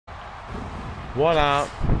What up?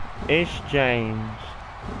 It's James.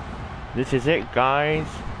 This is it, guys.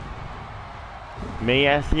 Me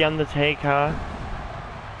as the Undertaker.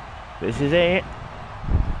 This is it.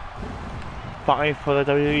 Fight for the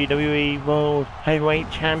WWE World Heavyweight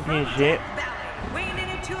Championship.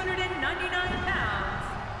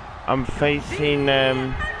 I'm facing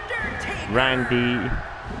Randy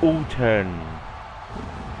Orton.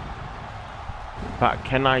 But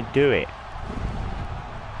can I do it?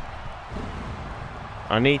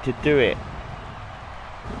 I need to do it.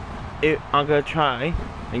 I'm gonna try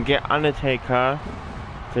and get Undertaker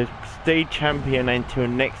to stay champion until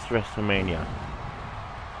next WrestleMania.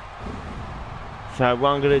 So what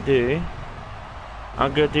I'm gonna do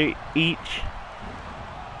each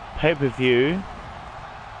pay-per-view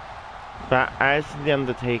but as the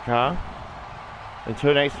Undertaker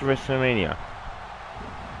until next WrestleMania.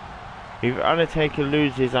 If Undertaker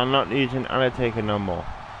loses, I'm not using Undertaker no more.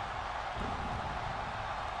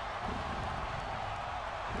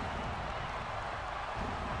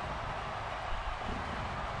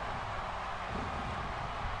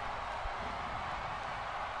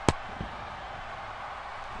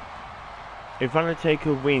 If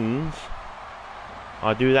Undertaker wins,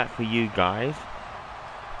 I'll do that for you guys.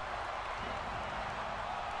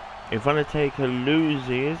 If Undertaker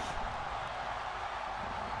loses,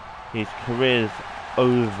 his career's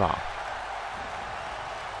over.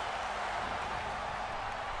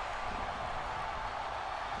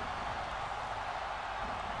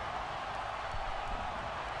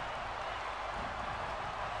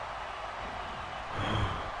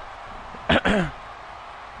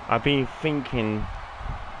 I've been thinking,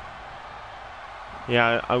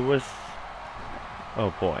 yeah, I was,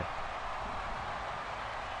 oh boy.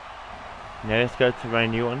 Now let's go to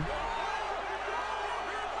Randy Orton.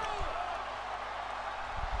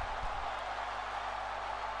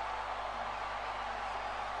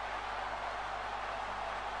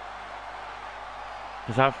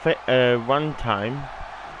 Because one time,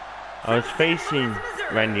 I was facing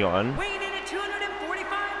Randy Orton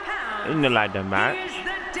in the ladder match.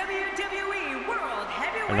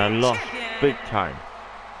 And I lost big time.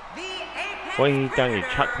 What he done, he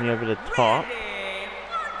chucked me over the top.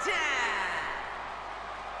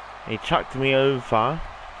 He chucked me over.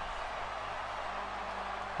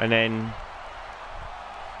 And then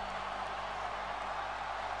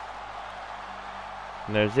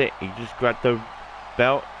that was it. He just grabbed the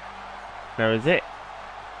belt. That was it.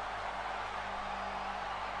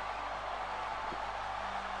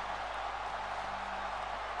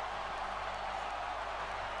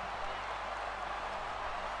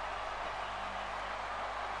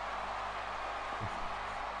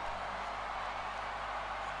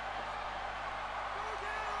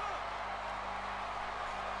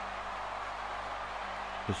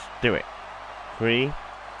 Just do it. 3,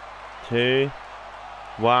 2,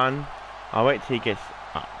 1. I'll wait till he gets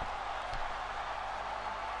up.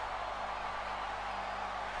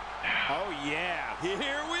 Oh yeah,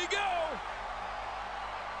 here we go.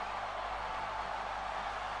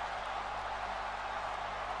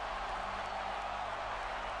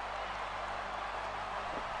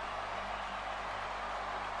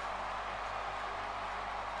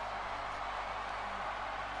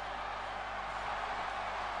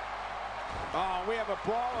 Oh, we have a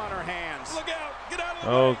brawl on our hands. Look out! Get out of the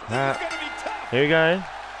way. Oh crap. This is gonna be tough. Here we go.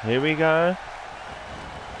 Here we go.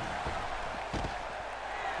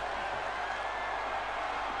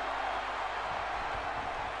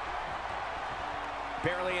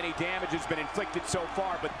 Barely any damage has been inflicted so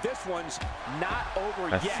far, but this one's not over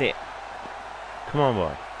yet. That's it. Come on,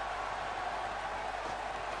 boy.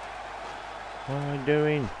 What am I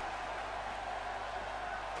doing?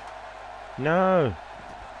 No.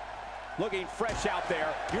 Looking fresh out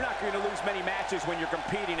there. You're not going to lose many matches when you're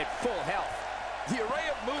competing at full health. The array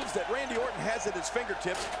of moves that Randy Orton has at his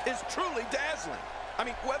fingertips is truly dazzling. I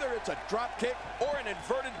mean, whether it's a drop kick or an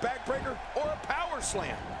inverted backbreaker or a power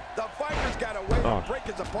slam, the fighter's got a way to break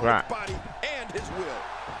his opponent's body and his will.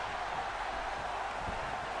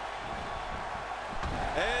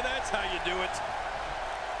 And that's how you do it.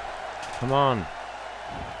 Come on.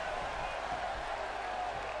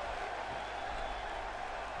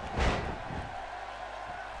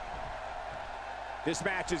 This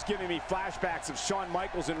match is giving me flashbacks of Shawn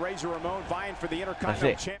Michaels and Razor Ramon vying for the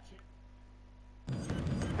Intercontinental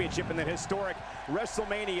Championship in the historic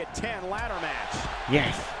WrestleMania 10 ladder match.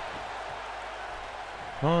 Yes.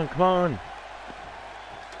 Come on, come on.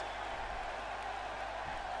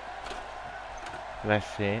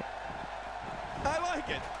 That's it. I like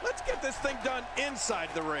it. Let's get this thing done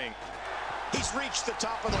inside the ring. He's reached the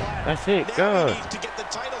top of the ladder. That's it. Now Go. he needs to get the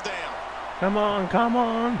title down. Come on, come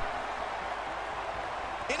on.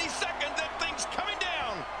 Any second, that thing's coming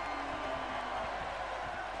down.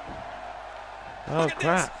 Oh, Look at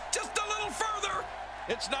crap. this. Just a little further.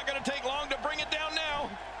 It's not going to take long to bring it down now.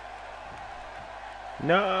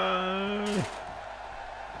 No.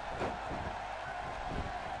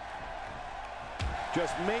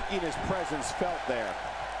 Just making his presence felt there.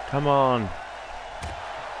 Come on.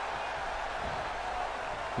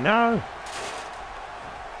 No.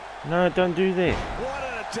 No, don't do this. What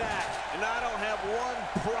an attack. And I don't have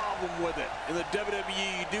one problem with it. In the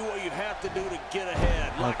WWE, you do what you have to do to get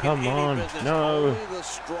ahead. Oh, Like come in any on. business, No. only the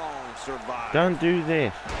strong survive. Don't do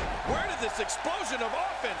this. Where did this explosion of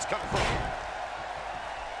offense come from?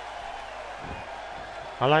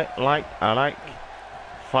 I like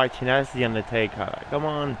fighting as the Undertaker. Come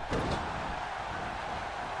on.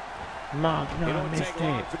 Mark, no, I It'll missed take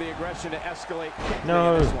long it. for the aggression to escalate quickly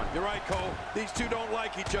No. in this one. You're right, Cole. These two don't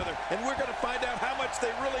like each other, and we're going to find out how much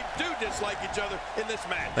they really do dislike each other in this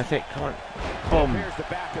match. That's it, come on. Boom. Here's the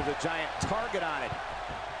back of the giant target on it.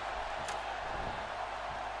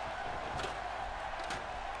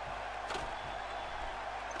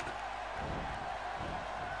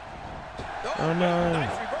 Oh, no.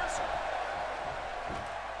 Nice reversal.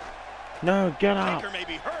 No, get up. Taker may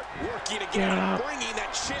be hurt. Working Get again, up. bringing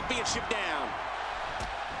that championship down.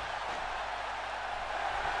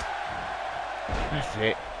 That's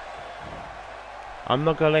it. I'm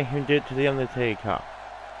not gonna let him do it to the Undertaker.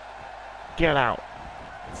 Get out.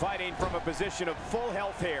 Fighting from a position of full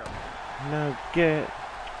health here. No, get.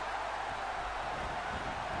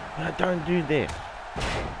 No, don't do this.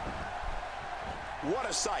 What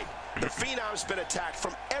a sight. The Phenom's been attacked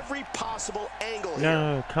from every possible angle here.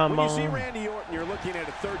 No, come When you see on. Randy Orton, you're looking at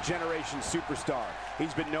a third-generation superstar.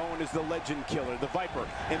 He's been known as the Legend Killer, the Viper,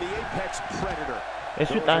 and the Apex Predator.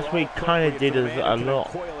 That's what he kind of did a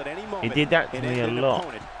lot. He did that to me a lot.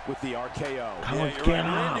 With the RKO. Come Yeah, on, you're get right.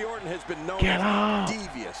 up. Randy Orton has been known Get as up.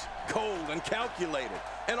 devious, cold, and calculated.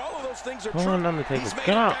 And all of those things are Come true. on, Undertaker, He's made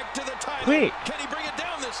get it up. back to the title. Quick. Can he bring it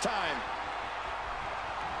down this time?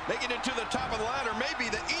 Making it to the top of the ladder may be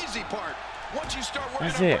the easy part. Once you start working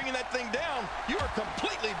That's on it. bringing that thing down, you are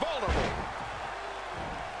completely vulnerable.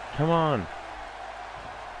 Come on.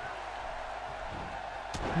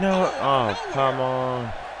 No, oh, come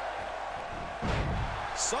on.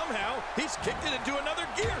 Somehow, he's kicked it into another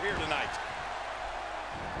gear here tonight.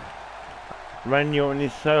 Randy Orton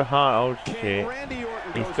is so hard, oh shit. Randy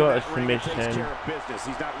Orton He's goes got to a that ring and takes submission. care of business.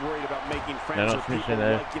 He's not worried about making No, friends not with people submission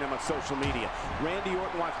there. liking him on social media. Randy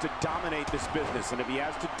Orton wants to dominate this business, and if he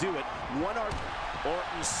has to do it,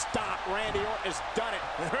 Orton stop. Randy Orton has done it.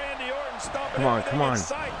 Randy Orton stomping Come on, everything come on. in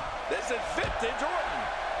sight. This is vintage Orton.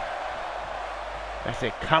 That's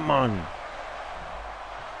it, come on.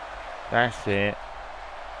 That's it.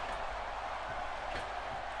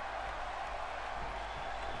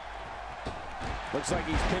 Looks like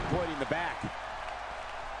he's pinpointing the back.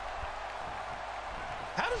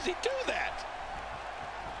 How does he do that?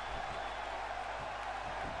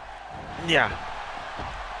 Yeah.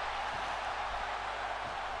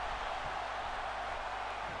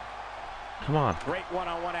 Come on. Great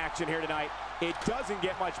one-on-one action here tonight. It doesn't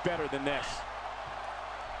get much better than this.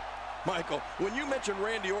 Michael, when you mention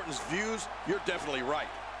Randy Orton's views, you're definitely right.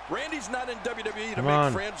 Randy's not in WWE to Come make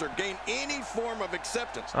on. friends or gain any form of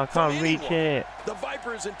acceptance. I from can't reach anyone. it. The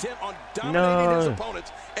Viper is intent on dominating his No.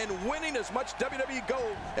 opponents and winning as much WWE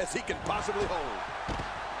gold as he can possibly hold.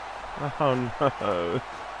 Oh no.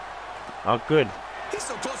 Oh good. He's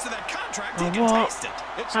so close to that contract, Oh, he can what? taste it.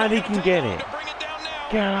 It's How not he gonna can take get long it? to bring it down now.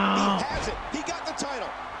 Get out. He has it. He got the title.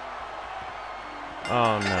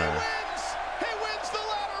 Oh He no. wins. He wins the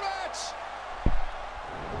ladder match.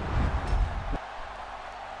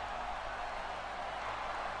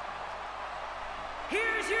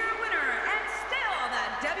 Here's your winner and still the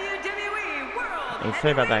WWE World Hey,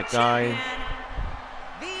 sorry about that, guys. Champion,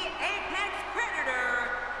 the Apex Predator,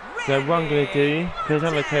 So what I'm gonna do, because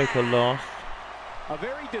Undertaker lost, A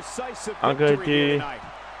very decisive I'm gonna victory here do tonight.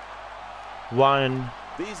 one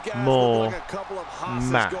These guys more look like a couple of hosses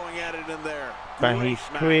match. going at it in there. but Great his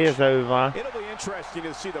match. career's over. It'll be interesting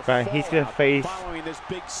to see the But he's gonna fallout face following this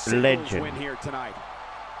big singles Legend. win here tonight.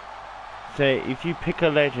 So if you pick a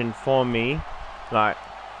legend for me, like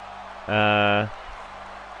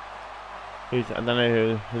who's, I don't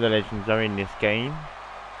know who the legends are in this game.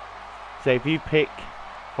 So if you pick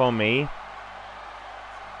for me,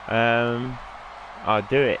 I'll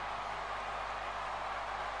do it.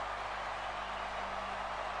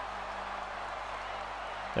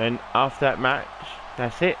 And after that match,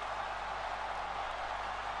 that's it.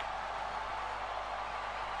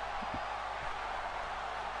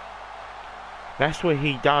 That's what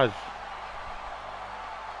he does.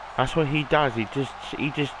 That's what he does. He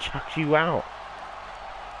just chucks you out.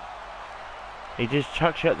 He just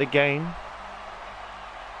chucks you at the game,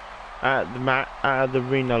 at the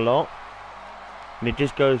arena lot, and it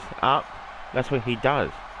just goes up. That's what he does.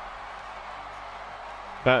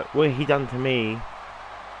 But what he done to me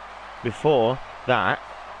before that,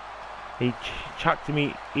 he chucked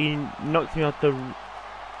me. He knocked me off the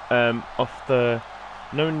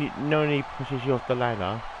No one he pushes you off the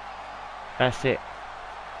ladder. That's it.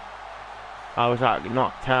 I was like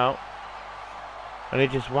knocked out, and he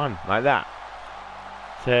just won like that.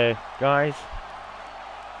 So guys,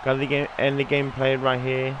 got the game, end the gameplay right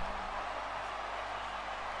here.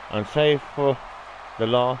 I'm sorry for the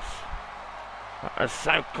loss. I was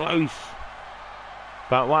so close.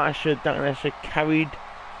 But what I should have done, I should have carried,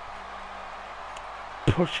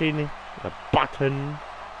 pushing the button.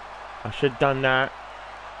 I should have done that.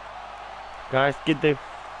 Guys, give the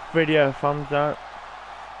video a thumbs up.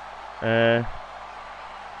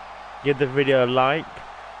 Give the video a like.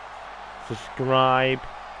 Subscribe.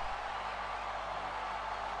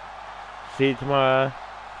 See you tomorrow.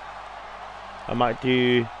 I might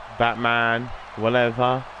do Batman,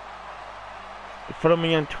 whatever. Follow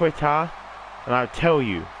me on Twitter, and I'll tell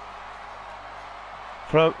you.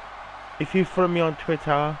 If you follow me on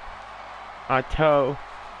Twitter, I'll tell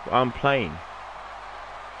what I'm playing.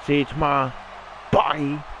 See you tomorrow.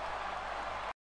 Bye.